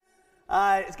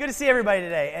It's good to see everybody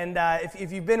today. And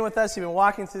if you've been with us, you've been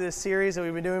walking through this series that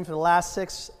we've been doing for the last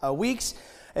 6 weeks.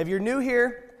 If you're new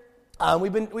here,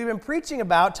 we've been talking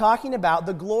about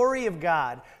the glory of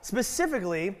God.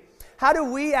 Specifically, how do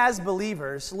we as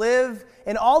believers live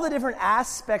in all the different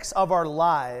aspects of our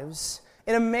lives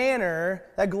in a manner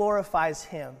that glorifies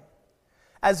Him?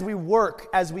 As we work,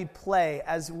 as we play,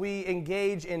 as we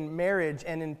engage in marriage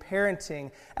and in parenting,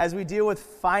 as we deal with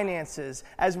finances,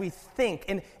 as we think,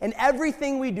 and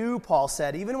everything we do, Paul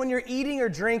said, even when you're eating or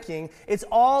drinking, it's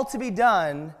all to be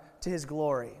done to His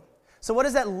glory. So what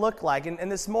does that look like?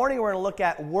 And this morning we're going to look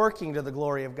at working to the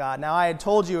glory of God. Now, I had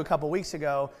told you a couple weeks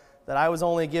ago that I was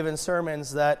only given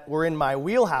sermons that were in my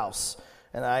wheelhouse,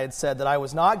 and I had said that I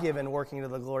was not given working to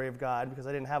the glory of God because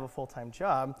I didn't have a full-time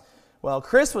job. Well,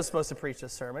 Chris was supposed to preach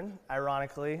this sermon,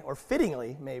 ironically, or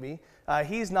fittingly, maybe.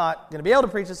 He's not going to be able to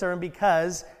preach the sermon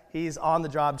because he's on the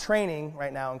job training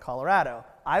right now in Colorado.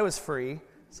 I was free,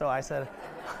 so I said,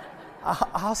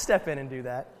 I'll step in and do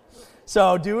that.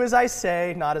 So do as I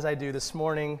say, not as I do this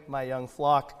morning, my young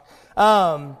flock.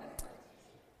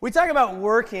 We talk about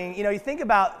working. You think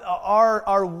about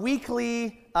our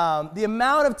weekly, the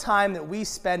amount of time that we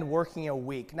spend working a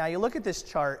week. Now, you look at this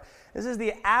chart. This is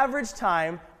the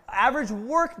average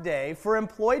work day for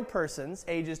employed persons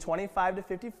ages 25 to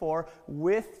 54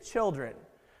 with children.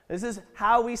 This is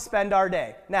how we spend our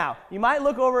day. Now, you might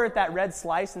look over at that red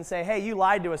slice and say, hey, you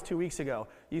lied to us 2 weeks ago.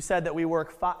 You said that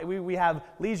we have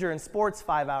leisure and sports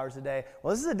 5 hours a day.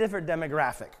 Well, this is a different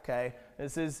demographic, okay?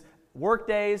 This is work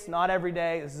days, not every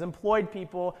day. This is employed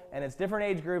people, and it's different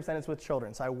age groups, and it's with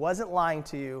children. So I wasn't lying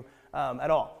to you at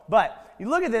all. But you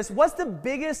look at this, what's the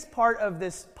biggest part of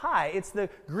this pie? It's the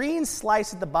green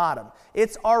slice at the bottom.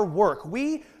 It's our work.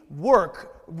 We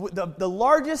work, the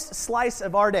largest slice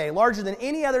of our day, larger than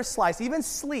any other slice, even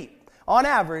sleep, on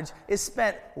average, is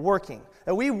spent working.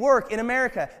 That we work in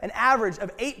America an average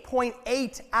of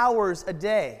 8.8 hours a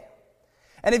day.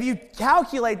 And if you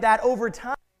calculate that over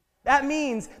time, that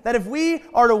means that if we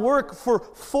are to work for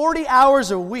 40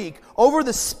 hours a week over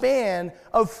the span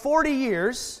of 40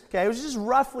 years, okay, which is just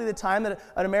roughly the time that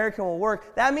an American will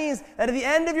work, that means that at the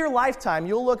end of your lifetime,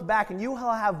 you'll look back and you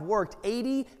will have worked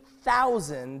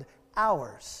 80,000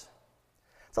 hours.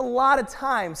 It's a lot of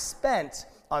time spent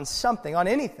on something, on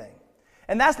anything.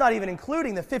 And that's not even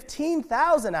including the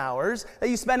 15,000 hours that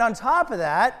you spend on top of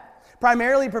that,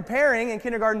 primarily preparing in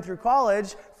kindergarten through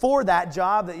college for that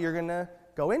job that you're going to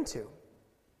go into.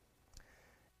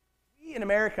 We in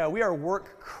America, we are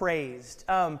work crazed.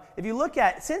 If you look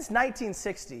at, since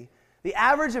 1960, the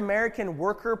average American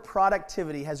worker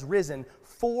productivity has risen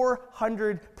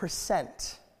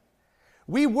 400%.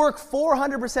 We work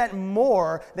 400%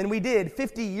 more than we did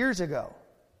 50 years ago.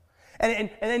 And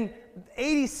then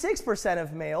 86%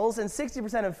 of males and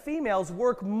 60% of females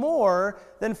work more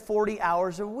than 40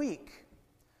 hours a week.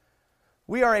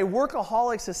 We are a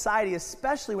workaholic society,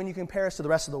 especially when you compare us to the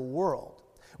rest of the world.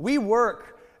 We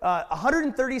work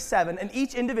 137, and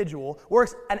each individual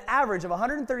works an average of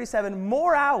 137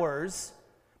 more hours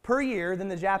per year than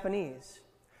the Japanese,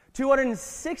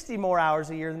 260 more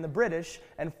hours a year than the British,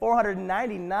 and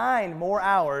 499 more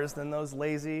hours than those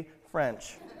lazy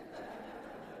French.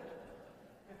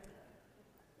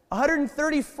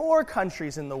 134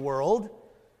 countries in the world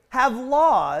have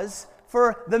laws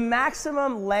for the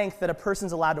maximum length that a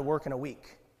person's allowed to work in a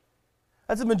week.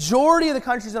 That's the majority of the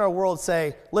countries in our world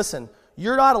say, listen,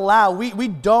 you're not allowed, we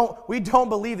don't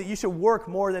believe that you should work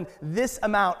more than this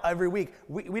amount every week.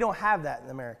 We don't have that in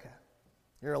America.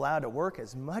 You're allowed to work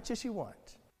as much as you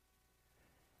want.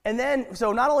 And then,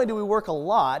 so not only do we work a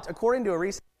lot, according to a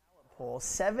recent Gallup poll,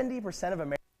 70% of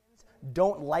Americans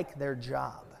don't like their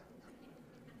job.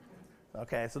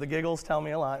 Okay, so the giggles tell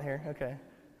me a lot here, okay.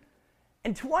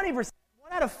 And 20%,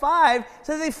 1 out of 5,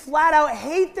 says they flat out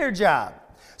hate their job.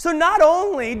 So not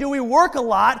only do we work a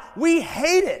lot, we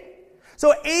hate it.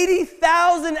 So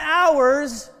 80,000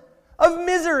 hours of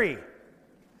misery.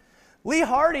 Lee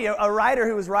Hardy, a writer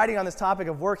who was writing on this topic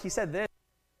of work, he said this: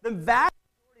 the vast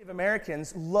majority of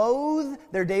Americans loathe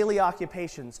their daily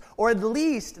occupations, or at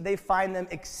least they find them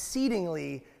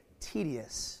exceedingly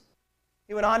tedious.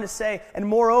 He went on to say, and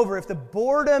moreover, if the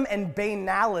boredom and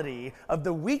banality of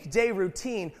the weekday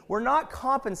routine were not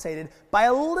compensated by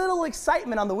a little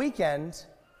excitement on the weekend,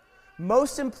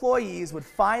 most employees would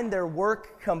find their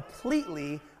work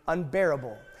completely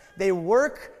unbearable. They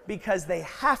work because they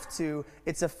have to.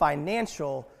 It's a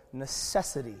financial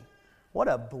necessity. What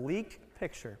a bleak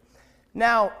picture.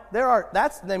 Now,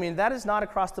 that is not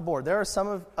across the board. There are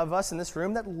some of us in this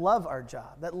room that love our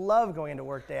job, that love going into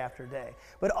work day after day.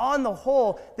 But on the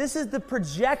whole, this is the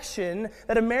projection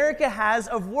that America has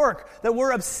of work, that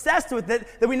we're obsessed with it,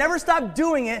 that we never stop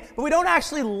doing it, but we don't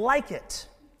actually like it.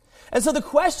 And so the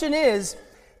question is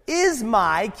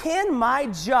can my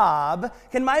job,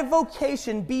 can my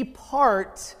vocation be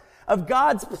part of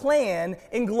God's plan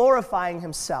in glorifying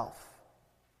himself?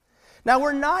 Now,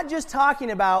 we're not just talking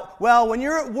about, well, when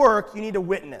you're at work, you need to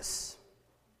witness.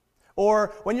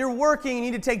 Or when you're working,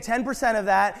 you need to take 10% of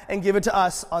that and give it to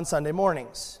us on Sunday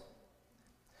mornings.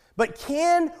 But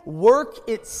can work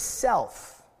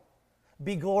itself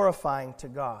be glorifying to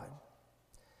God?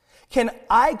 Can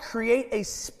I create a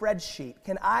spreadsheet?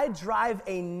 Can I drive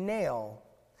a nail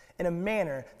in a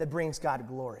manner that brings God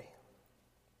glory?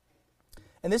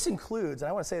 And this includes, and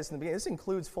I want to say this in the beginning, this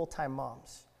includes full-time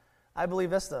moms. I believe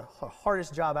that's the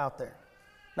hardest job out there.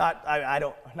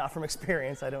 Not from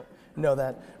experience, I don't know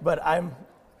that, but I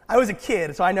was a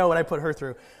kid, so I know what I put her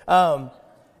through.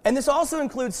 And this also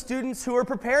includes students who are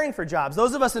preparing for jobs.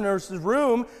 Those of us in this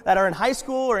room that are in high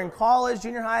school or in college,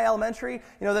 junior high, elementary,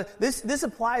 this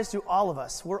applies to all of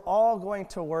us. We're all going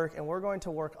to work, and we're going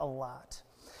to work a lot.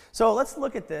 So let's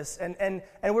look at this, and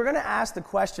we're going to ask the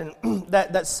question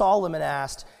that Solomon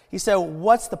asked. He said,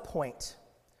 what's the point?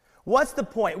 What's the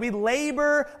point? We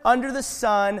labor under the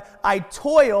sun, I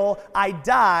toil, I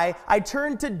die, I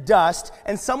turn to dust,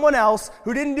 and someone else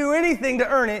who didn't do anything to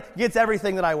earn it gets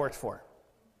everything that I worked for.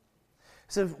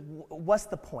 So what's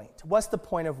the point? What's the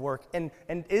point of work? And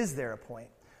is there a point?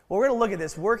 Well, we're going to look at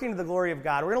this, working to the glory of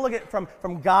God. We're going to look at it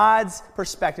from God's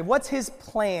perspective. What's his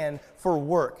plan for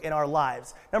work in our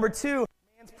lives? Number 2,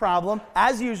 man's problem.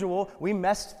 As usual, we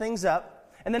messed things up.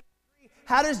 And then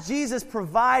how does Jesus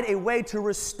provide a way to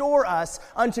restore us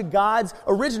unto God's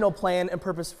original plan and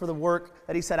purpose for the work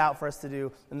that he set out for us to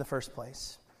do in the first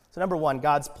place? So number 1,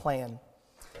 God's plan.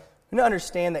 We need to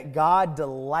understand that God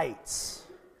delights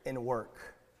in work.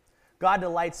 God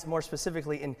delights more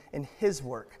specifically in his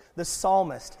work. The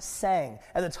psalmist sang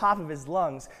at the top of his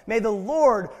lungs, "May the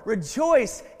Lord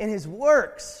rejoice in his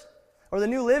works." Or the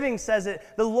New Living says it,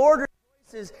 "The Lord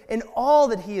rejoices in all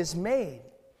that he has made."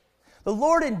 The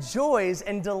Lord enjoys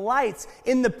and delights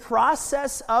in the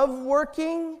process of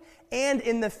working and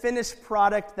in the finished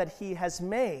product that he has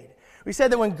made. We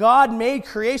said that when God made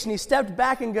creation, he stepped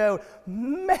back and go,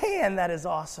 "Man, that is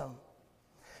awesome."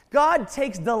 God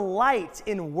takes delight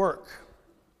in work.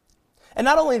 And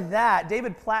not only that,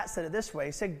 David Platt said it this way.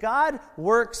 He said, God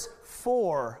works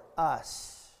for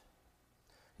us.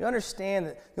 You understand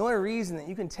that the only reason that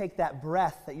you can take that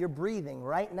breath that you're breathing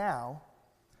right now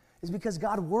is because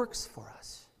God works for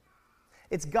us.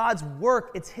 It's God's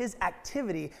work, it's his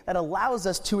activity that allows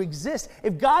us to exist.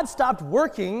 If God stopped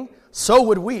working, so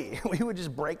would we. We would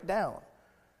just break down.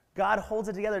 God holds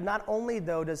it together. Not only,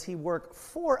 though, does he work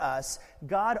for us,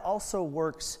 God also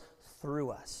works through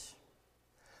us.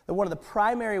 That one of the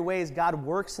primary ways God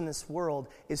works in this world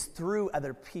is through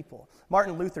other people.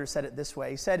 Martin Luther said it this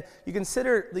way. He said, you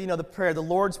consider the prayer, the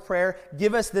Lord's Prayer,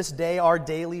 "Give us this day our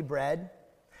daily bread."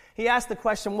 He asked the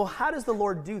question, well, how does the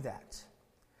Lord do that?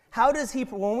 How does he,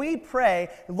 when we pray,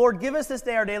 "Lord, give us this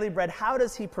day our daily bread," how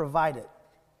does he provide it?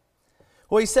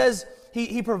 Well, he says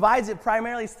he provides it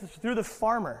primarily through the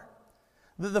farmer.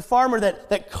 The farmer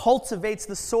that cultivates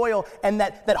the soil and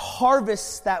that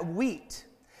harvests that wheat.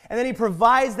 And then he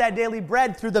provides that daily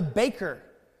bread through the baker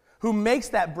who makes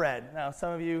that bread. Now,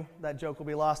 some of you, that joke will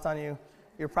be lost on you.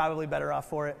 You're probably better off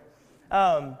for it.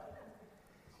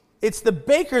 It's the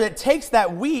baker that takes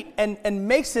that wheat and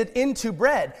makes it into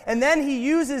bread. And then he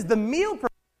uses the meal preparer,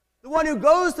 the one who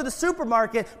goes to the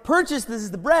supermarket, purchases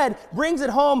the bread, brings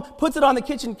it home, puts it on the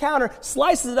kitchen counter,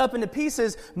 slices it up into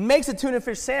pieces, makes a tuna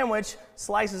fish sandwich,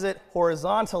 slices it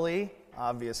horizontally,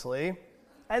 obviously,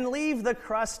 and leave the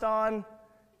crust on,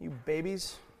 you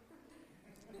babies.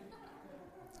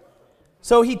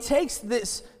 So he takes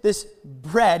this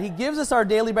bread, he gives us our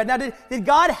daily bread. Now, did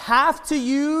God have to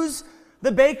use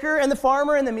the baker and the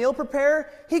farmer and the meal preparer?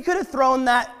 He could have thrown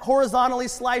that horizontally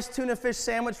sliced tuna fish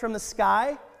sandwich from the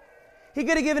sky. He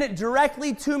could have given it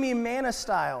directly to me manna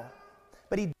style.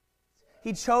 But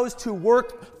he chose to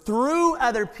work through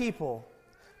other people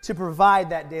to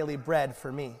provide that daily bread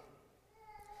for me.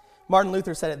 Martin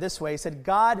Luther said it this way. He said,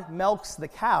 God milks the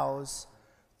cows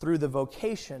through the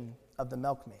vocation of the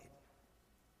milkmaid.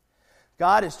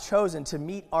 God has chosen to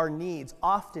meet our needs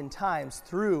oftentimes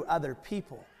through other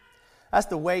people. That's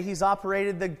the way he's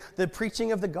operated the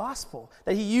preaching of the gospel,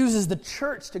 that he uses the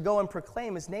church to go and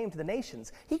proclaim his name to the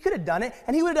nations. He could have done it,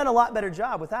 and he would have done a lot better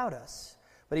job without us.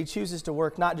 but he chooses to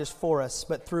work not just for us,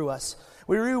 but through us.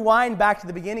 We rewind back to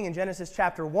the beginning in Genesis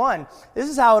chapter 1. This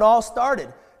is how it all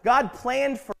started. God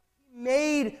planned for, He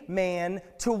made man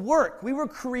to work. We were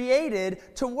created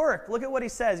to work. Look at what he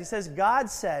says. He says, God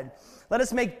said, let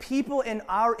us make people in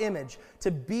our image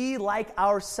to be like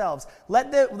ourselves.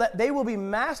 They will be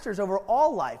masters over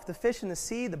all life, the fish in the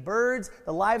sea, the birds,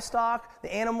 the livestock,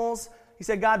 the animals. He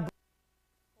said, God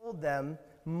told them,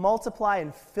 multiply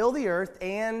and fill the earth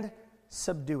and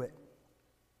subdue it.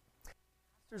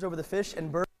 Masters over the fish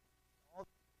and birds.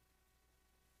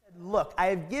 Look, I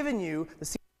have given you the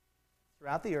sea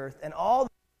throughout the earth and all the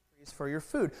trees for your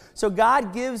food. So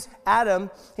God gives Adam,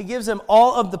 he gives him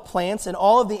all of the plants and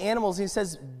all of the animals. He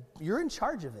says, you're in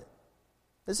charge of it.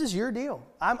 This is your deal.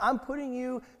 I'm putting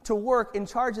you to work in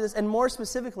charge of this. And more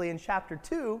specifically in chapter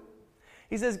 2,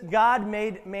 he says, God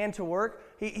made man to work.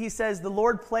 He says, the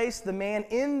Lord placed the man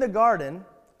in the Garden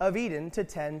of Eden to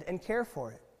tend and care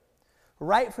for it.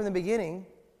 Right from the beginning,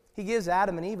 he gives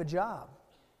Adam and Eve a job.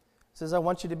 He says, I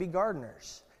want you to be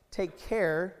gardeners. Take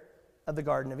care of the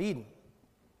Garden of Eden.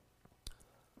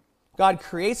 God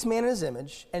creates man in his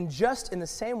image, and just in the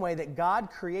same way that God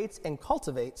creates and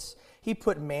cultivates, he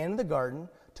put man in the garden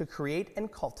to create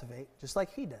and cultivate, just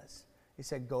like he does. He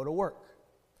said, go to work.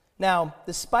 Now,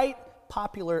 despite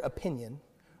popular opinion,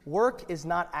 work is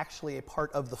not actually a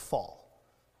part of the fall.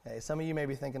 Okay, some of you may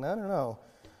be thinking, I don't know.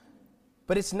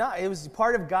 But it's not. It was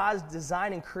part of God's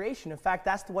design and creation. In fact,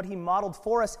 that's what he modeled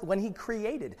for us when he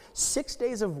created 6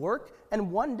 days of work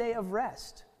and 1 day of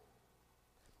rest.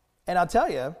 And I'll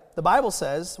tell you, the Bible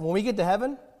says when we get to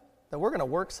heaven that we're going to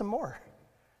work some more.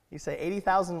 You say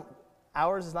 80,000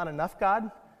 hours is not enough, God?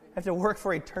 I have to work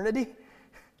for eternity?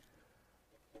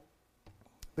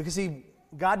 Because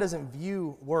God doesn't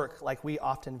view work like we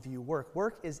often view work.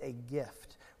 Work is a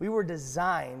gift. We were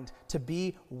designed to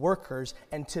be workers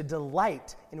and to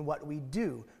delight in what we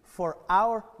do. For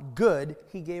our good,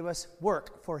 he gave us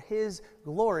work. For his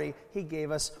glory, he gave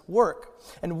us work.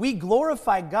 And we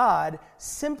glorify God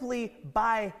simply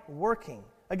by working.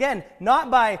 Again, not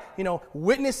by,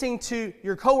 witnessing to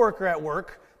your coworker at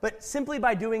work, but simply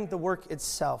by doing the work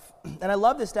itself. And I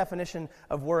love this definition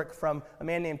of work from a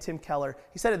man named Tim Keller.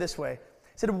 He said it this way.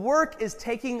 He said, work is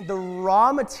taking the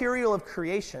raw material of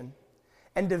creation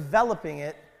and developing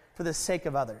it for the sake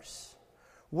of others.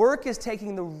 Work is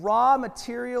taking the raw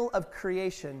material of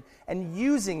creation and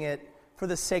using it for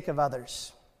the sake of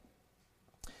others.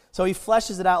 So he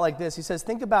fleshes it out like this. He says,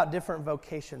 think about different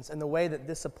vocations and the way that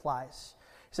this applies.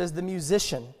 He says, the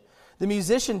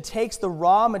musician takes the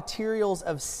raw materials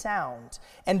of sound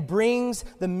and brings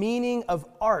the meaning of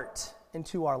art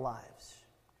into our lives.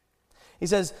 He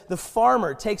says, the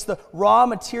farmer takes the raw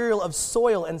material of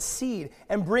soil and seed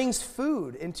and brings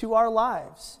food into our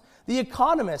lives. The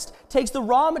economist takes the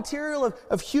raw material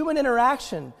of human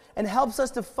interaction and helps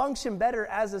us to function better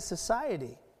as a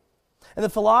society. And the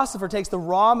philosopher takes the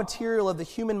raw material of the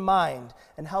human mind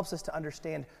and helps us to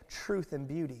understand truth and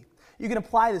beauty. You can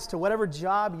apply this to whatever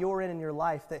job you're in your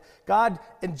life. That God,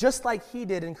 and just like he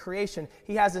did in creation,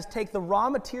 he has us take the raw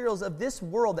materials of this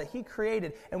world that he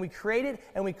created, and we create it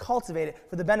and we cultivate it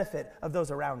for the benefit of those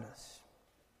around us.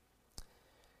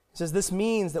 He says this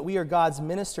means that we are God's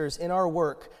ministers in our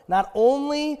work, not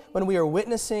only when we are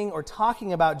witnessing or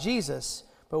talking about Jesus,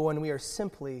 but when we are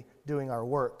simply doing our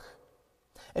work.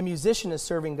 A musician is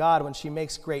serving God when she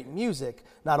makes great music,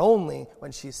 not only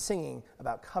when she's singing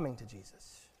about coming to Jesus.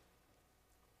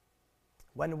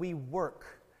 When we work,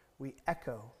 we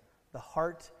echo the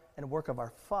heart and work of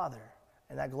our Father,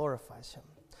 and that glorifies him.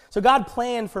 So God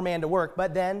planned for man to work,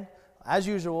 but then, as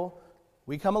usual,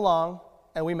 we come along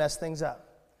and we mess things up.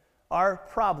 Our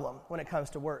problem when it comes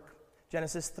to work.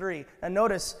 Genesis 3. And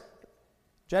notice,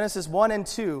 Genesis 1 and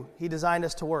 2, he designed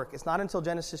us to work. It's not until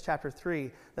Genesis chapter 3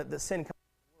 that the sin comes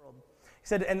into the world. He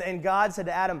said, and God said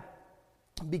to Adam,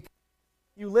 because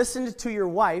you listened to your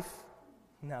wife,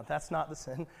 no, that's not the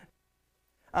sin,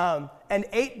 and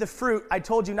ate the fruit I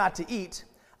told you not to eat,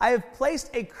 I have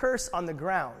placed a curse on the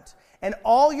ground, and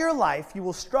all your life you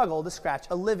will struggle to scratch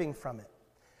a living from it.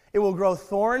 It will grow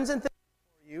thorns and thistles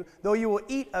for you, though you will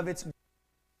eat of its growth.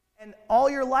 And all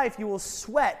your life you will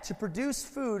sweat to produce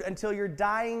food until your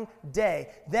dying day.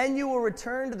 Then you will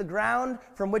return to the ground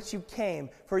from which you came,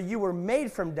 for you were made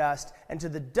from dust, and to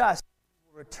the dust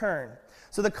you will return.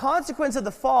 So the consequence of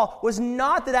the fall was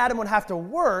not that Adam would have to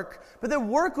work, but that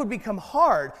work would become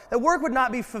hard, that work would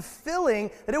not be fulfilling,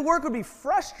 that work would be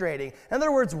frustrating. In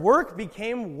other words, work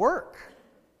became work.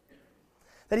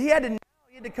 That he had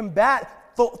to had to combat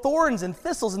thorns and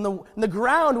thistles, and the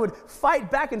ground would fight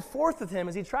back and forth with him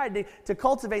as he tried to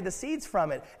cultivate the seeds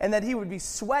from it, and that he would be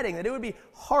sweating, that it would be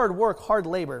hard work, hard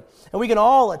labor. And we can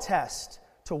all attest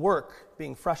to work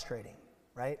being frustrating,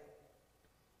 right?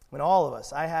 When all of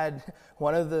us, I had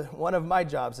one of my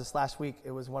jobs this last week.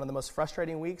 It was one of the most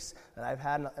frustrating weeks that I've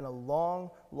had in a long,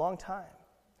 long time.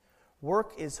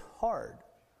 Work is hard.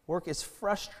 Work is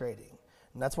frustrating.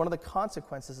 And that's one of the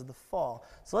consequences of the fall.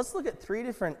 So let's look at 3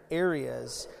 different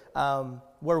areas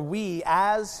where we,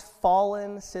 as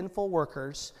fallen, sinful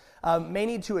workers, may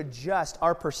need to adjust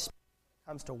our perspective when it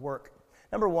comes to work.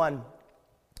 Number 1,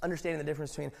 understanding the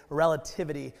difference between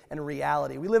relativity and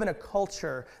reality. We live in a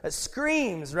culture that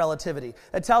screams relativity,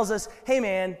 that tells us, hey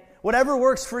man, whatever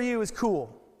works for you is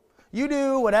cool. You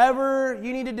do whatever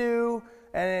you need to do,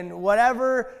 and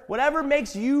whatever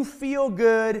makes you feel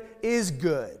good is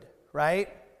good. Right?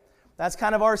 That's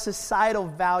kind of our societal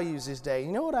values these days.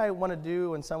 You know what I want to do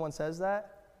when someone says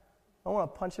that? I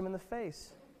want to punch them in the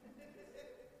face.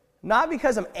 Not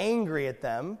because I'm angry at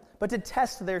them, but to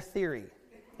test their theory.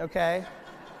 Okay?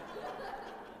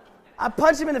 I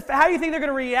punch them in the face. How do you think they're going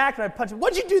to react when I punch them?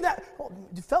 What'd you do that? Well,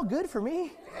 it felt good for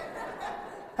me.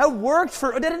 That worked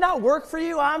for... Did it not work for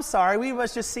you? I'm sorry. We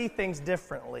must just see things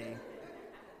differently.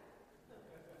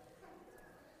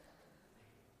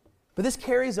 But this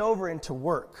carries over into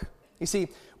work. You see,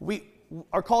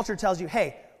 our culture tells you,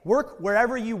 hey, work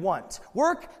wherever you want.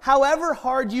 Work however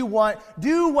hard you want.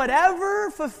 Do whatever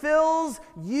fulfills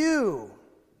you.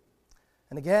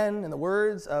 And again, in the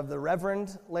words of the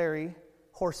Reverend Larry,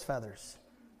 horse feathers,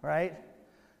 right?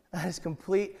 That is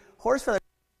complete horse feathers.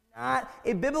 Not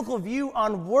a biblical view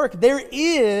on work. There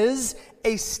is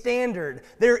a standard.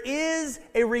 There is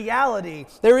a reality.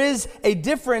 There is a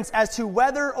difference as to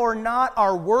whether or not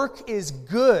our work is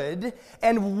good,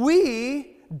 and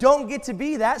we don't get to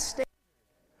be that standard.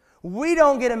 We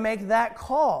don't get to make that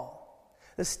call.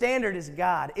 The standard is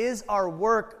God. Is our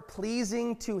work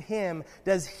pleasing to Him?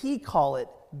 Does He call it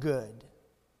good?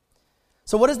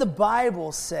 So what does the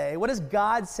Bible say? What does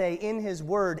God say in His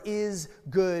Word is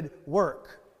good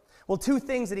work? Well, 2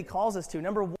 things that He calls us to.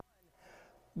 Number 1,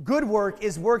 good work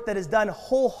is work that is done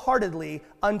wholeheartedly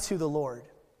unto the Lord.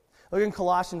 Look in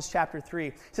Colossians chapter 3.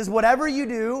 It says, whatever you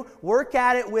do, work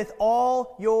at it with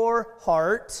all your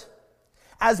heart,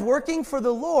 as working for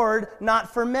the Lord,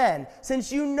 not for men,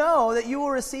 since you know that you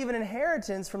will receive an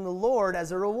inheritance from the Lord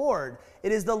as a reward.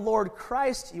 It is the Lord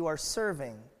Christ you are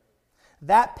serving.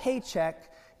 That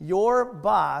paycheck, your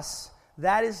boss,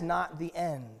 that is not the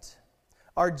end.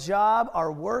 Our job, our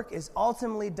work is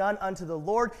ultimately done unto the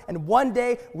Lord, and one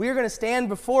day we're going to stand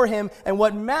before Him, and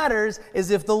what matters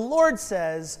is if the Lord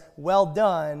says, well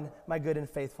done, my good and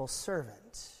faithful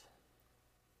servant.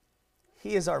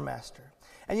 He is our master.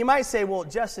 And you might say, well,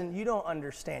 Justin, you don't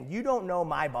understand. You don't know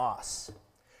my boss.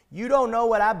 You don't know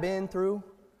what I've been through,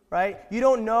 right? You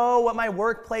don't know what my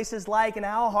workplace is like and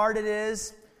how hard it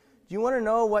is. Do you want to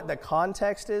know what the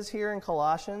context is here in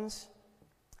Colossians?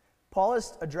 Paul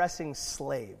is addressing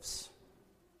slaves.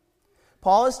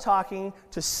 Paul is talking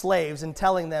to slaves and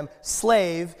telling them,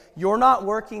 slave, you're not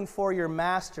working for your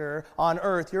master on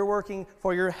earth. You're working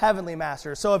for your heavenly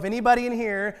master. So if anybody in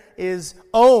here is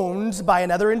owned by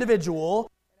another individual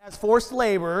and has forced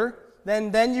labor,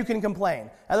 then you can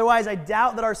complain. Otherwise, I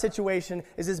doubt that our situation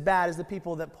is as bad as the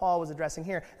people that Paul was addressing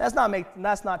here. That's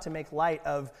not to make light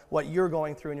of what you're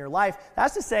going through in your life.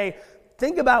 That's to say,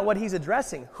 think about what he's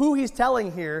addressing, who he's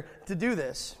telling here to do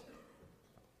this.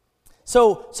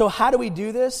 So how do we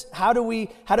do this? How do we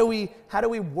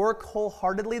work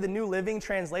wholeheartedly? The New Living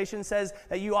Translation says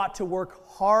that you ought to work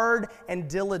hard and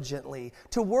diligently.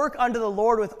 To work unto the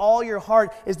Lord with all your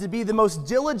heart is to be the most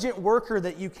diligent worker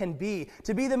that you can be,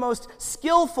 to be the most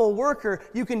skillful worker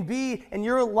you can be in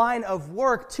your line of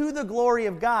work to the glory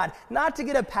of God, not to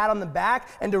get a pat on the back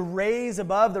and to raise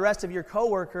above the rest of your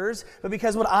coworkers, but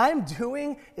because what I'm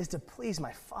doing is to please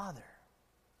my Father.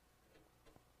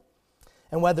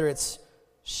 And whether it's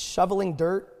shoveling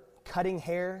dirt, cutting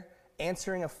hair,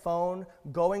 answering a phone,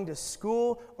 going to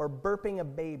school, or burping a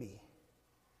baby,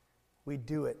 we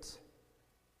do it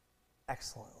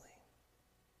excellently.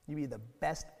 You be the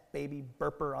best baby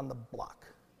burper on the block.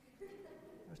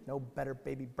 There's no better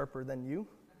baby burper than you.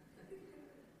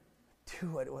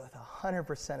 Do it with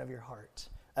 100% of your heart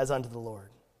as unto the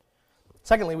Lord.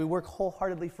 Secondly, we work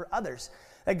wholeheartedly for others.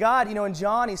 That God, in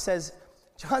John says,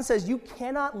 you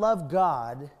cannot love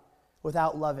God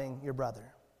without loving your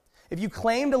brother. If you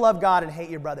claim to love God and hate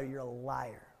your brother, you're a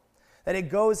liar. That it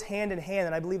goes hand in hand,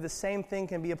 and I believe the same thing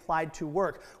can be applied to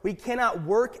work. We cannot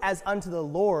work as unto the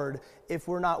Lord if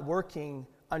we're not working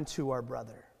unto our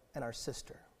brother and our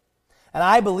sister. And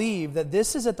I believe that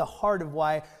this is at the heart of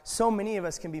why so many of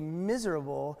us can be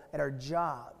miserable at our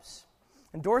jobs.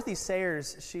 And Dorothy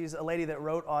Sayers, she's a lady that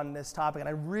wrote on this topic, and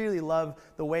I really love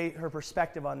the way her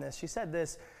perspective on this. She said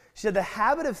this, she said, the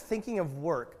habit of thinking of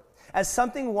work as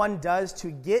something one does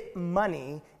to get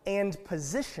money and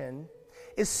position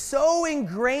is so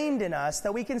ingrained in us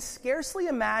that we can scarcely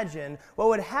imagine what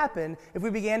would happen if we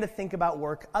began to think about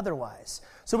work otherwise.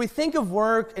 So we think of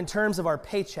work in terms of our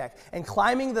paycheck and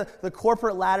climbing the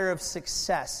corporate ladder of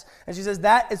success. And she says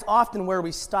that is often where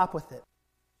we stop with it.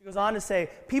 She goes on to say,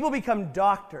 people become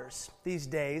doctors these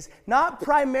days, not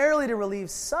primarily to relieve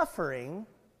suffering,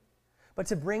 but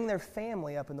to bring their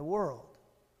family up in the world.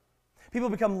 People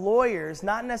become lawyers,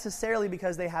 not necessarily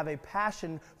because they have a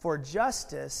passion for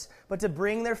justice, but to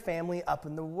bring their family up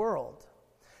in the world.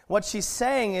 What she's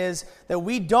saying is that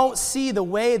we don't see the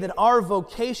way that our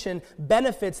vocation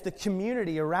benefits the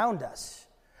community around us,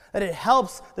 that it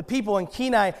helps the people in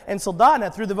Kenai and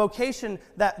Soldotna through the vocation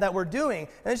that we're doing.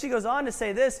 And then she goes on to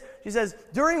say this. She says,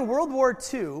 during World War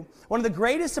II, one of the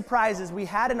greatest surprises we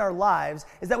had in our lives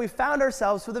is that we found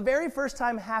ourselves for the very first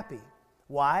time happy.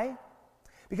 Why?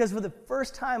 Because for the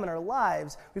first time in our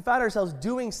lives, we found ourselves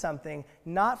doing something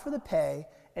not for the pay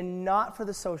and not for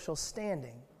the social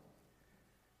standing,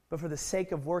 but for the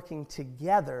sake of working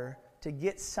together to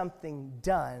get something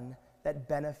done that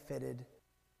benefited.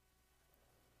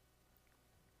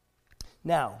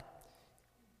 Now,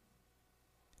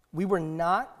 we were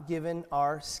not given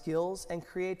our skills and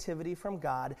creativity from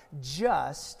God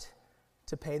just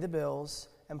to pay the bills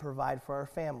and provide for our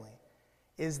family.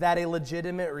 Is that a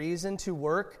legitimate reason to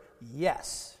work?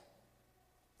 Yes.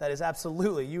 That is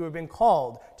absolutely. You have been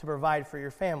called to provide for your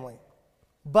family.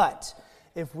 But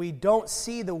if we don't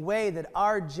see the way that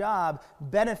our job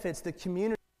benefits the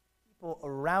community people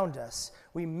around us,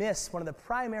 we miss one of the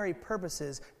primary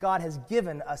purposes God has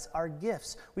given us, our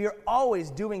gifts. We are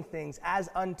always doing things as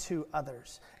unto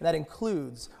others, and that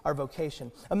includes our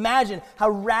vocation. Imagine how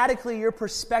radically your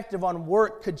perspective on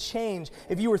work could change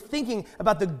if you were thinking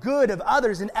about the good of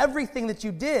others in everything that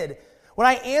you did. When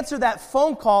I answer that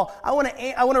phone call, I want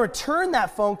to return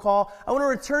that phone call. I want to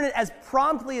return it as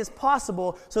promptly as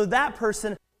possible so that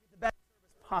person gets the best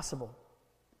service possible.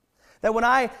 That when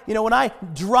I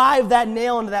drive that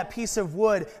nail into that piece of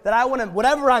wood, that I want to,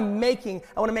 whatever I'm making,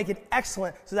 I want to make it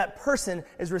excellent so that person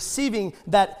is receiving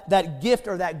that gift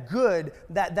or that good,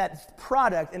 that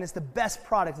product, and it's the best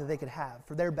product that they could have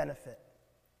for their benefit.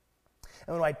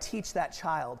 And when I teach that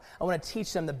child, I want to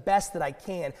teach them the best that I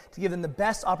can to give them the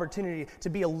best opportunity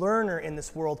to be a learner in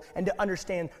this world and to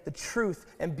understand the truth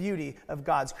and beauty of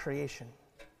God's creation.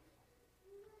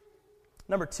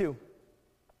 Number 2.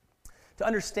 To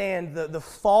understand the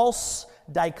false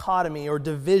dichotomy or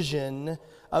division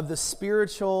of the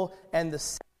spiritual and the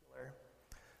secular.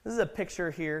 This is a picture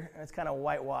here, and it's kind of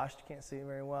whitewashed. You can't see it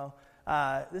very well.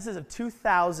 This is of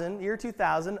 2000, year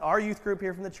 2000. Our youth group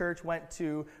here from the church went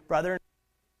to Brother.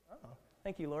 Oh,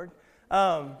 thank you, Lord.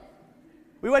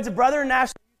 We went to Brother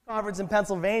National Youth Conference in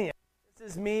Pennsylvania.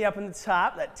 This is me up in the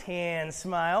top, that tan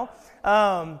smile.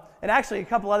 And actually, a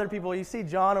couple other people. You see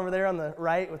John over there on the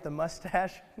right with the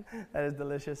mustache? That is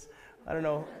delicious. I don't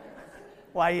know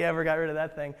why he ever got rid of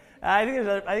that thing. I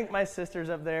think my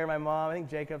sister's up there, my mom. I think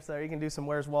Jacob's there. You can do some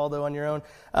Where's Waldo on your own.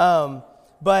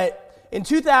 But in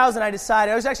 2000, I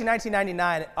decided, it was actually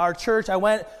 1999, our church, I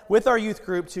went with our youth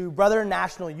group to Brother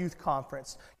National Youth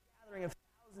Conference, a gathering of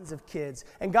thousands of kids.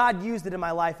 And God used it in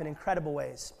my life in incredible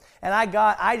ways. And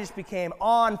I just became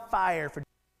on fire for.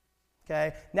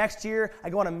 Okay. Next year, I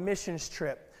go on a missions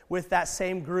trip with that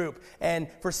same group. And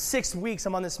for 6 weeks,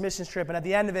 I'm on this missions trip. And at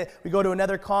the end of it, we go to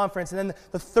another conference. And then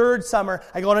the third summer,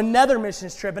 I go on another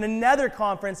missions trip and another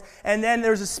conference. And then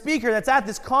there's a speaker that's at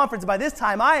this conference. By this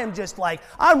time, I am just like,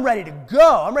 I'm ready to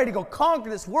go. I'm ready to go conquer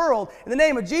this world in the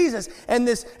name of Jesus. And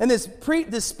this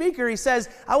speaker, he says,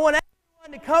 I want to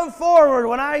come forward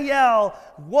when I yell.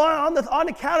 On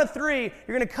the count of 3, you're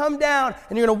going to come down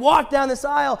and you're going to walk down this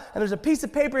aisle, and there's a piece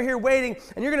of paper here waiting,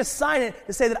 and you're going to sign it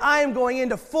to say that I am going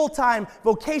into full-time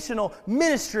vocational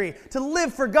ministry to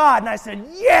live for God. And I said,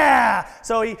 yeah!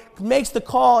 So he makes the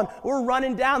call, and we're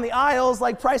running down the aisles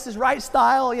like Price is Right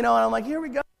style, and I'm like, here we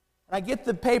go. And I get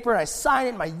the paper, and I sign it,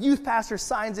 and my youth pastor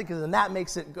signs it, because then that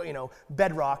makes it,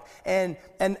 bedrock. And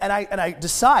I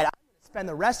decide I'm going to spend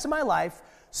the rest of my life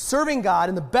serving God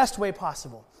in the best way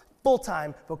possible.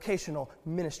 Full-time vocational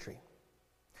ministry.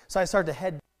 So I started to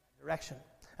head in that direction.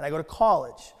 And I go to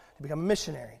college to become a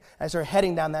missionary. And I started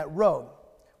heading down that road.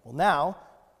 Well, now,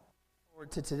 forward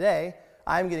to today,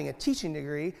 I'm getting a teaching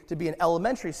degree to be an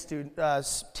elementary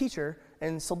teacher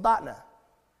in Soldotna.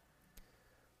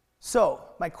 So,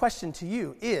 my question to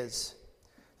you is,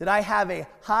 Did I have a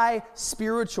high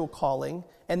spiritual calling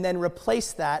and then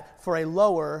replace that for a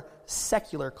lower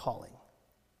secular calling?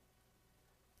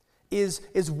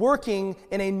 Is working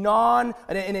in a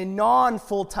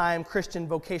non-full-time Christian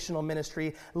vocational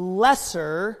ministry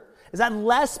lesser? Is that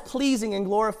less pleasing and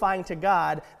glorifying to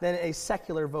God than a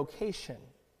secular vocation?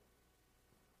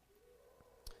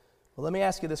 Well, let me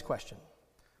ask you this question.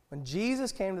 When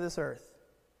Jesus came to this earth,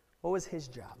 what was his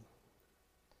job?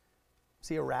 Was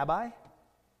he a rabbi?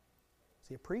 Was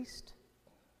he a priest?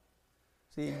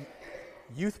 Was he a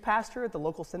youth pastor at the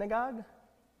local synagogue?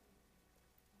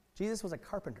 Jesus was a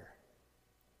carpenter.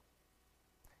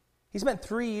 He spent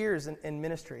 3 years in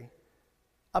ministry.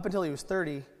 Up until he was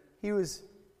 30, he was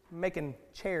making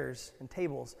chairs and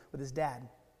tables with his dad.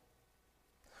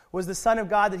 Was the Son of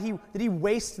God, did he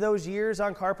waste those years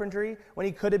on carpentry when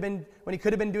he could have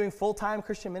been doing full-time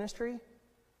Christian ministry?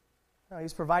 No, he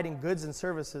was providing goods and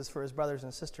services for his brothers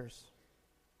and sisters.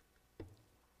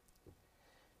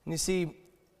 And you see,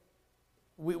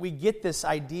 we get this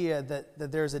idea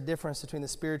that there's a difference between the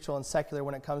spiritual and secular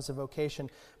when it comes to vocation.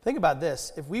 Think about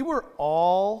this. If we were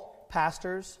all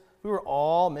pastors, we were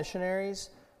all missionaries,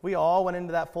 we all went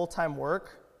into that full-time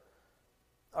work,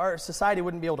 our society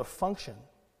wouldn't be able to function,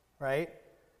 right?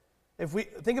 If we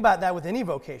think about that with any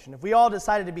vocation, if we all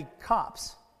decided to be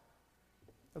cops,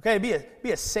 okay, it'd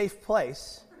be a safe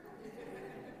place,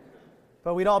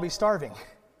 but we'd all be starving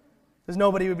because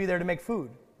nobody would be there to make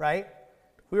food, right?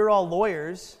 We were all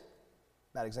lawyers.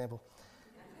 Bad example.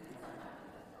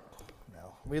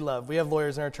 No, we have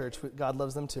lawyers in our church. God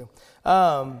loves them too.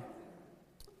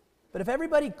 But if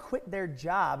everybody quit their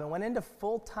job and went into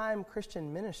full-time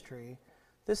Christian ministry,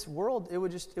 this world, it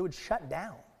would shut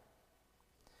down.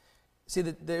 See,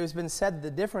 it has been said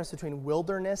the difference between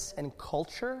wilderness and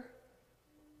culture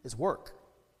is work.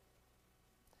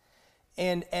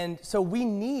 And so we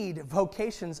need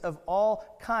vocations of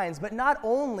all kinds. But not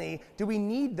only do we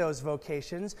need those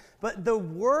vocations, but the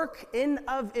work in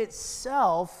of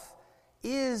itself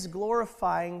is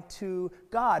glorifying to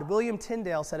God. William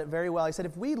Tyndale said it very well. He said,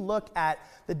 if we look at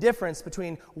the difference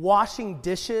between washing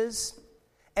dishes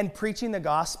and preaching the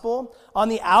gospel, on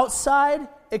the outside,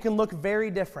 it can look very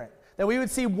different. That we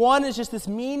would see one is just this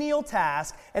menial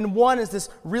task, and one is this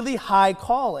really high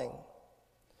calling.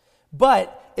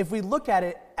 But if we look at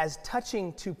it as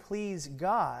touching to please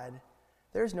God,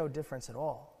 there's no difference at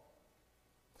all.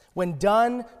 When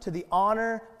done to the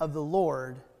honor of the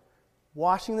Lord,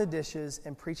 washing the dishes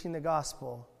and preaching the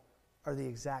gospel are the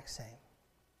exact same.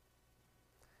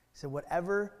 He said,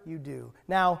 whatever you do.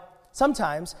 Now,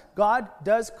 sometimes God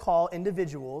does call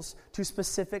individuals to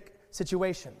specific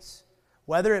situations,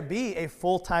 whether it be a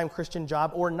full-time Christian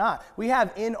job or not. We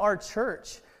have in our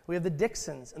church, we have the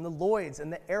Dixons and the Lloyds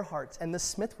and the Earharts and the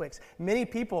Smithwicks. Many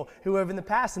people who have in the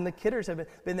past, and the Kidders have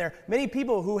been there. Many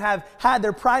people who have had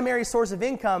their primary source of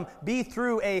income be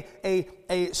through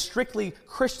a strictly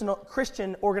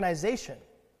Christian organization.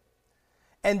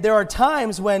 And there are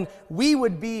times when we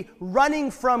would be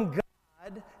running from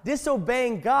God,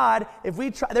 disobeying God.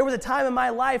 There was a time in my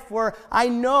life where I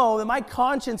know that my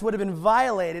conscience would have been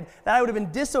violated, that I would have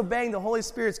been disobeying the Holy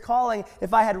Spirit's calling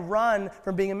if I had run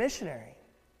from being a missionary.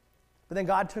 But then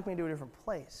God took me to a different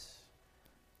place.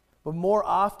 But more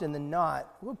often than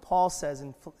not, what Paul says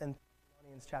in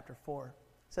Thessalonians chapter 4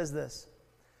 says this: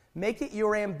 make it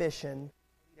your ambition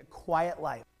to lead a quiet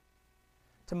life,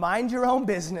 to mind your own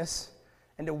business,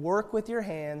 and to work with your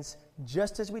hands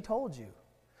just as we told you,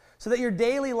 so that your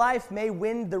daily life may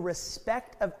win the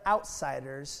respect of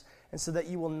outsiders, and so that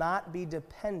you will not be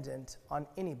dependent on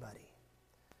anybody.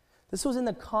 This was in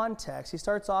the context. He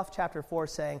starts off chapter 4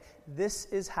 saying, this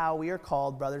is how we are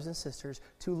called, brothers and sisters,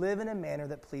 to live in a manner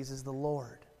that pleases the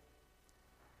Lord.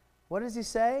 What does he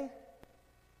say?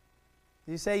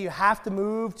 Does he say you have to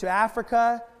move to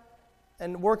Africa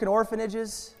and work in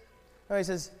orphanages? No, he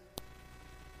says,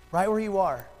 right where you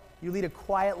are, you lead a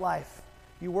quiet life.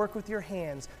 You work with your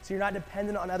hands, so you're not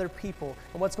dependent on other people.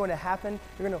 And what's going to happen?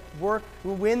 You're going to work,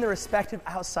 win the respect of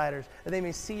outsiders, that they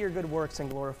may see your good works and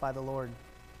glorify the Lord.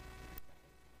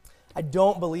 I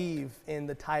don't believe in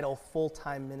the title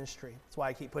full-time ministry. That's why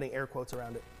I keep putting air quotes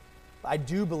around it. But I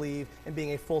do believe in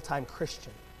being a full-time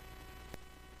Christian.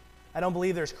 I don't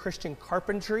believe there's Christian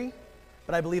carpentry,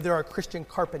 but I believe there are Christian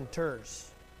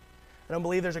carpenters. I don't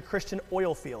believe there's a Christian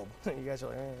oil field. You guys are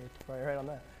like, you're right on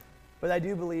that. But I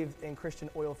do believe in Christian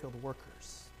oil field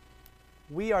workers.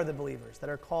 We are the believers that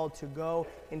are called to go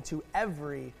into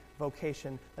every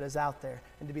vocation that is out there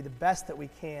and to be the best that we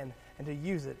can and to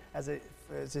use it as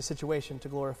a situation to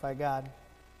glorify God.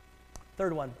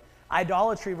 Third one,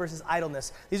 Idolatry versus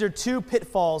idleness. These are two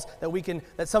pitfalls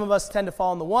that some of us tend to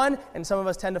fall in the one and some of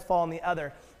us tend to fall in the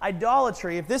other.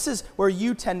 Idolatry, if this is where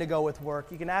you tend to go with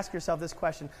work, you can ask yourself this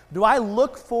question.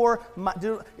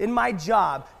 In my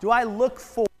job, do I look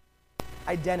for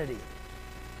identity?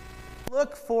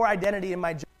 Look for identity in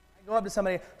my job. I go up to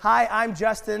somebody, hi, I'm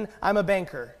Justin, I'm a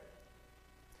banker.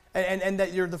 And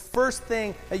that you're the first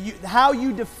thing, how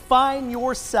you define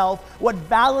yourself, what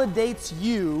validates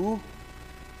you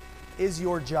is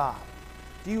your job.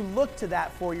 Do you look to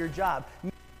that for your job?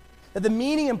 That the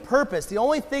meaning and purpose, the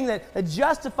only thing that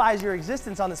justifies your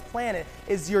existence on this planet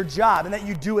is your job, and that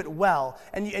you do it well.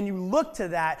 And you look to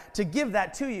that to give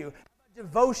that to you.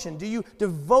 Devotion. Do you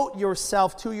devote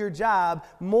yourself to your job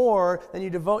more than you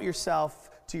devote yourself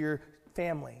to your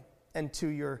family and to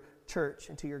your church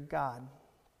and to your God?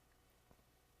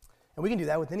 And we can do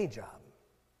that with any job.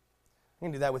 We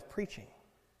can do that with preaching.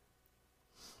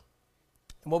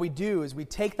 And what we do is we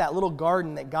take that little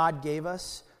garden that God gave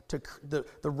us, to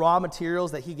the raw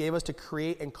materials that he gave us to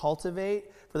create and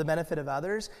cultivate for the benefit of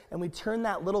others, and we turn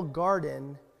that little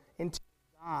garden into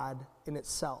God in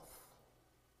itself.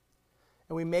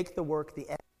 And we make the work the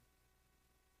end.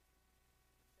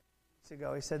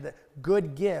 Ago, he said that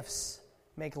good gifts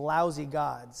make lousy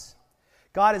gods.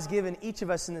 God has given each of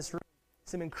us in this room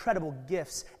some incredible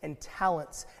gifts and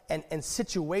talents and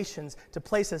situations to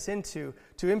place us into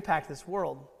to impact this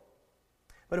world.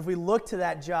 But if we look to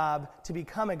that job to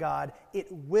become a god, it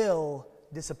will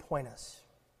disappoint us.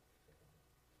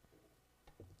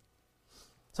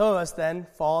 Some of us then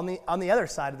fall on the other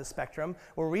side of the spectrum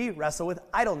where we wrestle with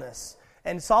idleness.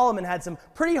 And Solomon had some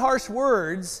pretty harsh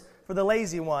words for the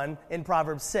lazy one in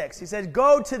Proverbs 6. He said,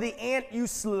 "Go to the ant, you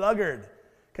sluggard.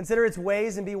 Consider its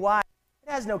ways and be wise.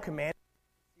 It has no command.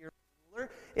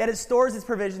 Yet it stores its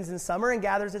provisions in summer and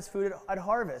gathers its food at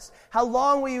harvest. How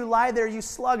long will you lie there, you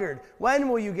sluggard? When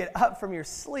will you get up from your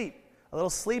sleep? A little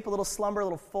slumber, a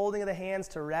little folding of the hands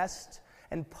to rest,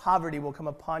 and poverty will come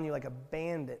upon you like a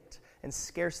bandit, and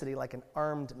scarcity like an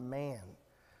armed man."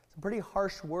 Some pretty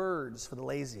harsh words for the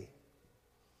lazy.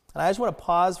 And I just want to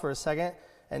pause for a second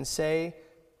and say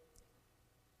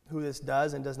who this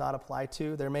does and does not apply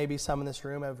to. There may be some in this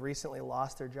room who have recently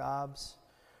lost their jobs,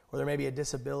 or there may be a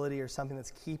disability or something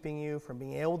that's keeping you from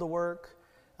being able to work.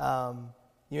 You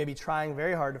may be trying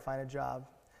very hard to find a job.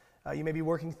 You may be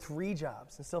working 3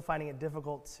 jobs and still finding it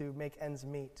difficult to make ends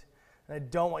meet. And I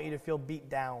don't want you to feel beat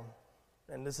down.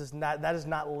 And that is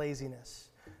not laziness.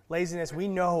 Laziness, we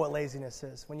know what laziness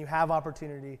is. When you have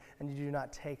opportunity and you do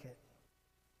not take it.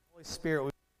 The Holy Spirit will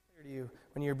be clear to you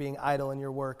when you're being idle in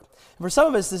your work. And for some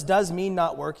of us, this does mean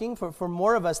not working. For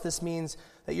more of us, this means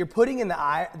that you're putting in the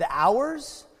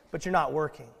hours, but you're not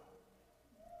working.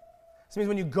 This means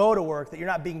when you go to work that you're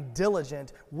not being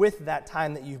diligent with that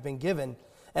time that you've been given.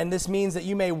 And this means that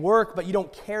you may work, but you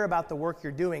don't care about the work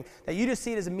you're doing. That you just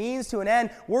see it as a means to an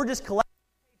end. We're just collecting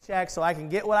a paycheck so I can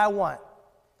get what I want.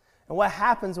 And what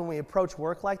happens when we approach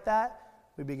work like that?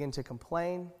 We begin to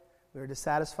complain. We are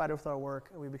dissatisfied with our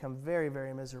work, and we become very,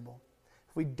 very miserable.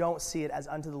 If we don't see it as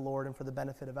unto the Lord and for the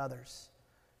benefit of others,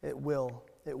 it will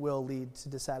lead to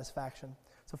dissatisfaction.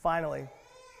 So finally,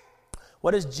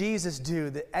 what does Jesus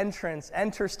do?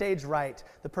 Enter stage right,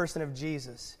 the person of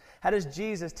Jesus. How does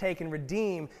Jesus take and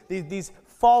redeem these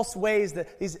false ways,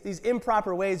 these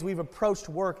improper ways we've approached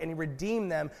work, and he redeem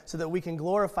them so that we can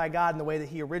glorify God in the way that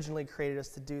he originally created us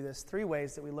to do this? 3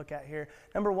 ways that we look at here.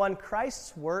 Number 1,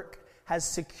 Christ's work has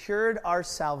secured our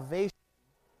salvation,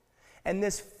 and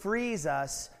this frees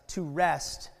us to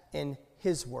rest in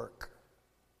his work.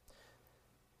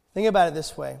 Think about it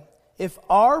this way. If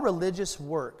our religious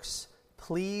works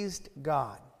pleased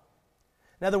God.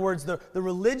 In other words, the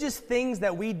religious things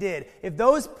that we did, if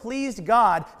those pleased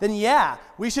God, then yeah,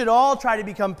 we should all try to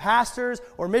become pastors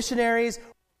or missionaries,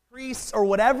 or priests, or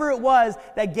whatever it was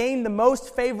that gained the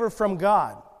most favor from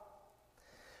God.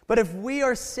 But if we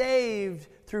are saved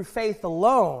through faith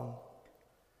alone,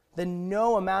 then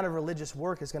no amount of religious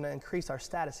work is going to increase our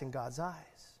status in God's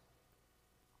eyes.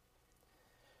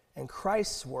 And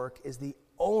Christ's work is the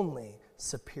only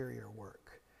superior work.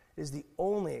 Is the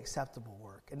only acceptable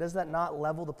work. And does that not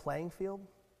level the playing field?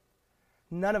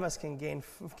 None of us can gain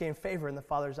favor in the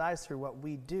Father's eyes through what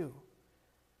we do.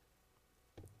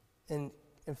 And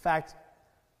in fact,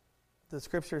 the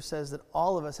Scripture says that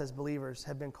all of us as believers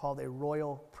have been called a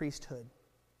royal priesthood.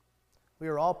 We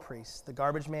are all priests, the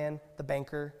garbage man, the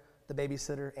banker, the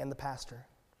babysitter, and the pastor.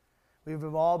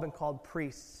 We've all been called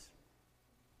priests.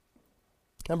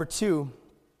 Number 2,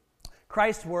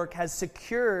 Christ's work has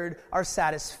secured our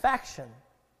satisfaction,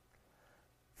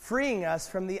 freeing us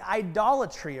from the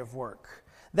idolatry of work.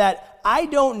 That I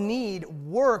don't need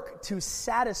work to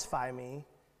satisfy me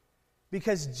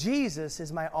because Jesus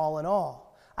is my all in all.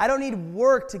 I don't need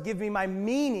work to give me my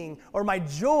meaning or my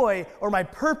joy or my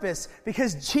purpose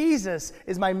because Jesus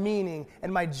is my meaning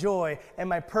and my joy and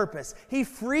my purpose. He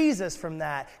frees us from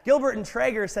that. Gilbert and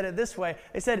Traeger said it this way.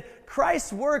 They said,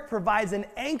 Christ's work provides an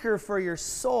anchor for your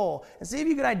soul. And see if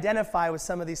you can identify with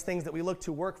some of these things that we look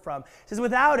to work from. It says,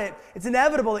 without it, it's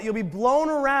inevitable that you'll be blown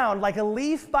around like a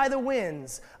leaf by the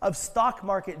winds of stock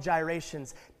market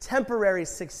gyrations, temporary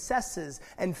successes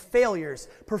and failures,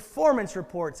 performance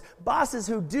reports, bosses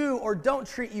who do or don't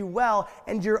treat you well,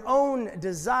 and your own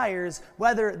desires,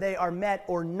 whether they are met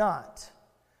or not.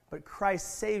 But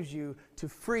Christ saves you to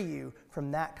free you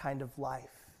from that kind of life.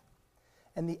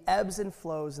 And the ebbs and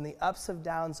flows and the ups and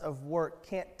downs of work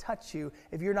can't touch you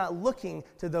if you're not looking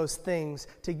to those things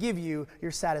to give you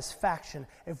your satisfaction.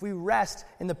 If we rest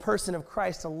in the person of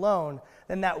Christ alone,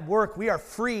 then that work, we are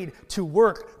freed to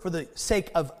work for the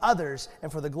sake of others and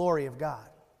for the glory of God.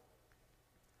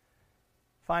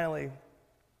 Finally,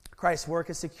 Christ's work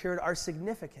has secured our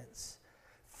significance,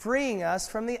 freeing us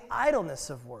from the idleness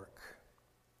of work.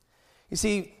 You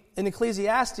see, in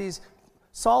Ecclesiastes,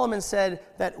 Solomon said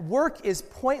that work is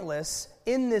pointless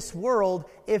in this world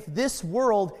if this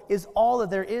world is all that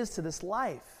there is to this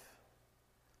life.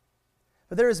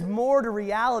 But there is more to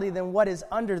reality than what is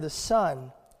under the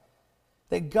sun.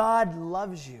 That God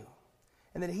loves you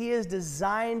and that He has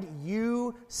designed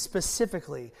you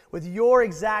specifically with your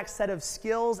exact set of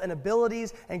skills and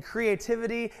abilities and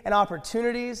creativity and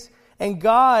opportunities. And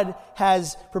God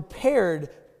has prepared,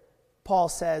 Paul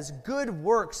says, good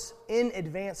works in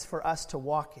advance for us to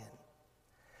walk in.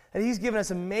 That He's given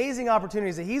us amazing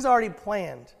opportunities that He's already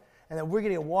planned and that we're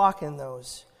going to walk in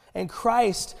those. And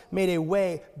Christ made a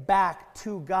way back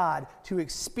to God to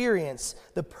experience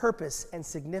the purpose and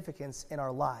significance in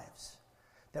our lives.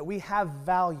 That we have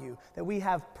value, that we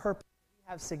have purpose,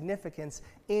 we have significance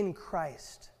in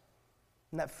Christ.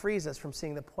 And that frees us from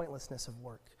seeing the pointlessness of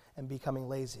work and becoming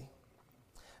lazy.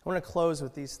 I want to close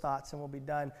with these thoughts and we'll be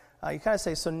done. You kind of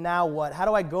say, so now what? How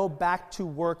do I go back to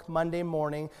work Monday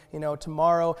morning,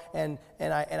 tomorrow, and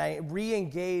I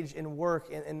re-engage in work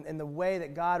in the way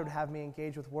that God would have me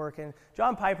engage with work? And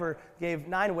John Piper gave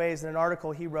 9 ways in an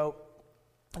article he wrote,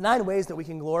 9 ways that we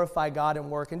can glorify God in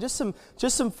work. And just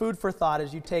some food for thought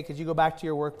as you go back to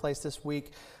your workplace this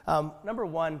week. Number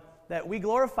 1, that we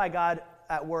glorify God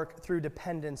at work through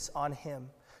dependence on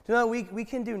Him. Do you know that we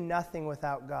can do nothing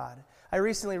without God? I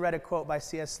recently read a quote by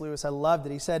C.S. Lewis. I loved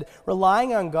it. He said,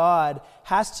 relying on God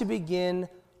has to begin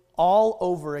all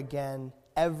over again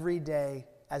every day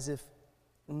as if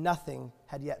nothing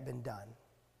had yet been done.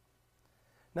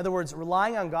 In other words,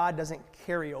 relying on God doesn't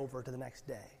carry over to the next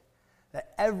day.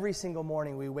 That every single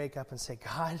morning we wake up and say,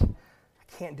 God,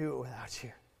 I can't do it without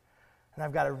you. And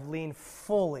I've got to lean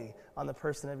fully on the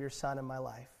person of your Son in my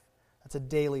life. That's a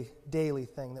daily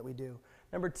thing that we do.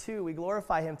 Number 2, we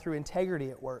glorify Him through integrity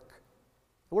at work.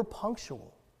 That we're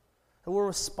punctual, that we're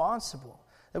responsible,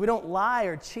 that we don't lie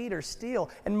or cheat or steal.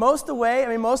 And most of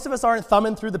us aren't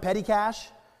thumbing through the petty cash.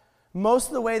 Most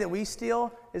of the way that we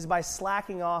steal is by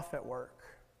slacking off at work.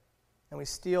 And we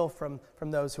steal from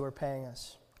those who are paying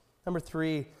us. Number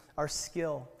 3, our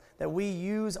skill. That we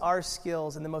use our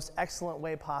skills in the most excellent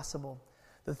way possible.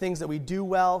 The things that we do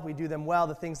well, we do them well.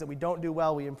 The things that we don't do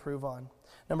well, we improve on.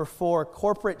 Number 4,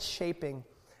 corporate shaping.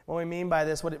 What we mean by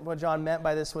this, what John meant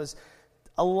by this was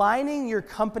aligning your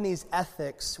company's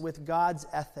ethics with God's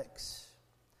ethics.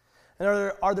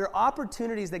 And are there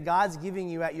opportunities that God's giving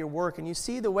you at your work and you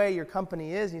see the way your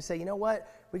company is and you say, you know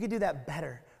what, we could do that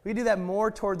better. We could do that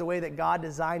more toward the way that God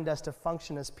designed us to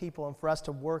function as people and for us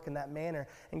to work in that manner.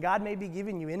 And God may be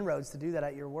giving you inroads to do that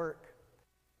at your work.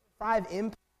 5,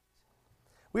 impact.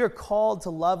 We are called to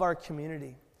love our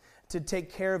community, to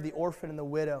take care of the orphan and the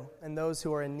widow and those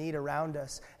who are in need around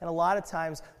us. And a lot of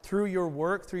times, through your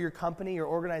work, through your company, your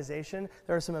organization,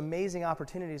 there are some amazing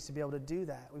opportunities to be able to do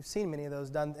that. We've seen many of those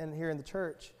done here in the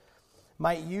church.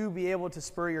 Might you be able to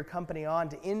spur your company on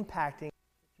to impacting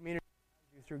the community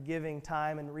through giving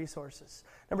time and resources?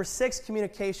 Number 6,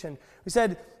 communication. We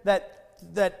said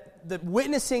that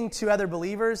witnessing to other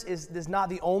believers is not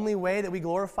the only way that we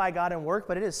glorify God in work,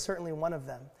 but it is certainly one of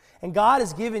them. And God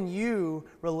has given you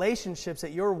relationships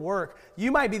at your work.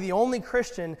 You might be the only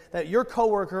Christian that your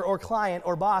coworker or client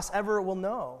or boss ever will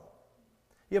know.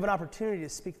 You have an opportunity to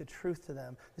speak the truth to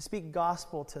them, to speak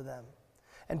gospel to them,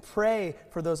 and pray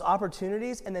for those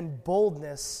opportunities and then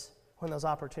boldness when those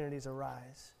opportunities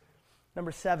arise.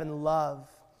 Number 7, love.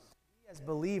 We as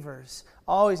believers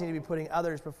always need to be putting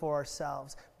others before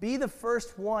ourselves. Be the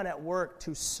first one at work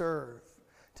to serve.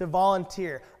 to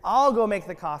volunteer. I'll go make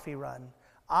the coffee run.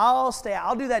 I'll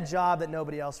do that job that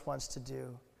nobody else wants to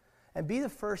do. And be the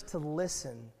first to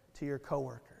listen to your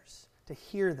coworkers, to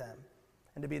hear them,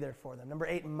 and to be there for them. Number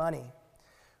 8, money.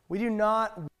 We do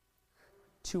not work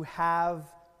to have,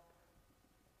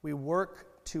 we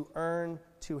work to earn,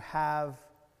 to have,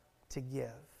 to give.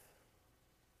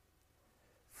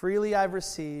 Freely I've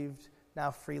received,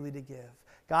 now freely to give.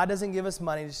 God doesn't give us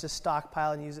money just to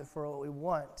stockpile and use it for what we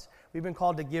want. We've been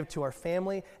called to give to our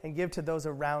family and give to those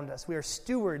around us. We are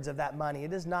stewards of that money.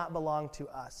 It does not belong to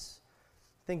us.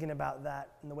 Thinking about that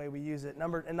and the way we use it.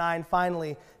 Number 9,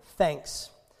 finally,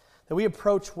 thanks. That we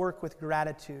approach work with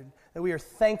gratitude. That we are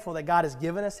thankful that God has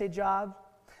given us a job.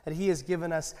 That He has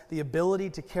given us the ability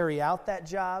to carry out that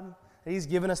job. That He's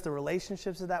given us the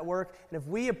relationships of that work. And if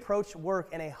we approach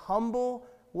work in a humble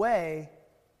way,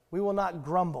 we will not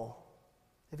grumble.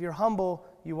 If you're humble,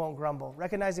 you won't grumble.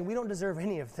 Recognizing we don't deserve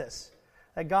any of this.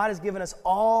 That God has given us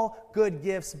all good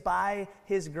gifts by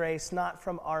His grace, not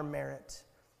from our merit.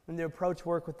 And to approach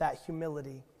work with that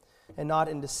humility and not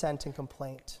in dissent and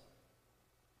complaint.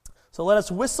 So let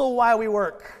us whistle while we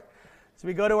work. As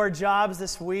we go to our jobs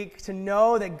this week, to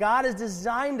know that God has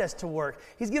designed us to work.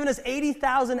 He's given us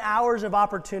 80,000 hours of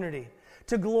opportunity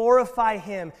to glorify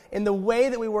Him in the way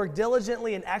that we work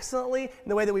diligently and excellently, in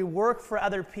the way that we work for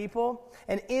other people.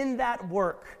 And in that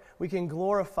work, we can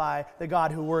glorify the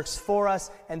God who works for us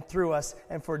and through us,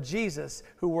 and for Jesus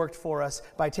who worked for us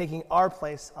by taking our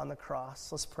place on the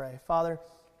cross. Let's pray. Father,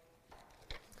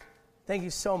 thank you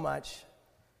so much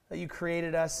that you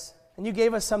created us and you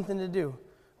gave us something to do.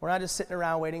 We're not just sitting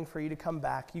around waiting for you to come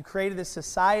back. You created this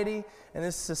society, and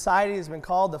this society has been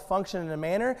called to function in a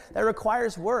manner that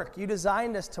requires work. You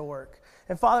designed us to work.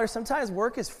 And Father, sometimes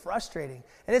work is frustrating,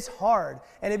 and it's hard,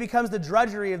 and it becomes the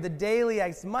drudgery of the daily,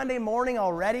 it's Monday morning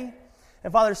already.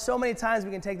 And Father, so many times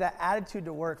we can take that attitude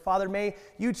to work. Father, may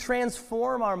you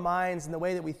transform our minds in the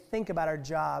way that we think about our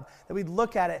job, that we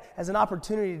look at it as an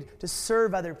opportunity to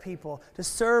serve other people, to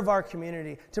serve our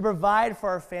community, to provide for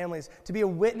our families, to be a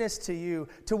witness to you,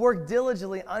 to work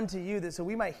diligently unto you, that so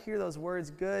we might hear those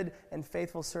words, good and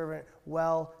faithful servant,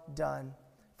 well done.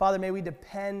 Father, may we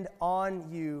depend on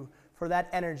you for that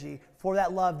energy, for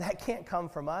that love. That can't come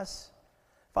from us.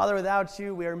 Father, without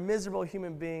you, we are miserable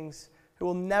human beings who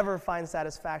will never find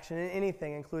satisfaction in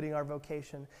anything, including our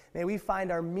vocation. May we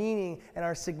find our meaning and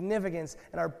our significance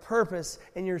and our purpose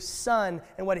in your Son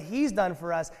and what He's done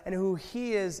for us and who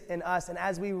He is in us. And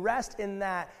as we rest in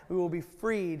that, we will be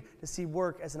freed to see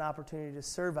work as an opportunity to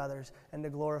serve others and to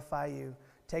glorify you.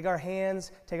 Take our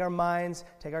hands, take our minds,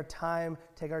 take our time,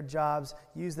 take our jobs,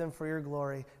 use them for your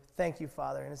glory. Thank you,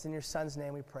 Father, and it's in your Son's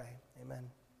name we pray.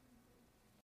 Amen.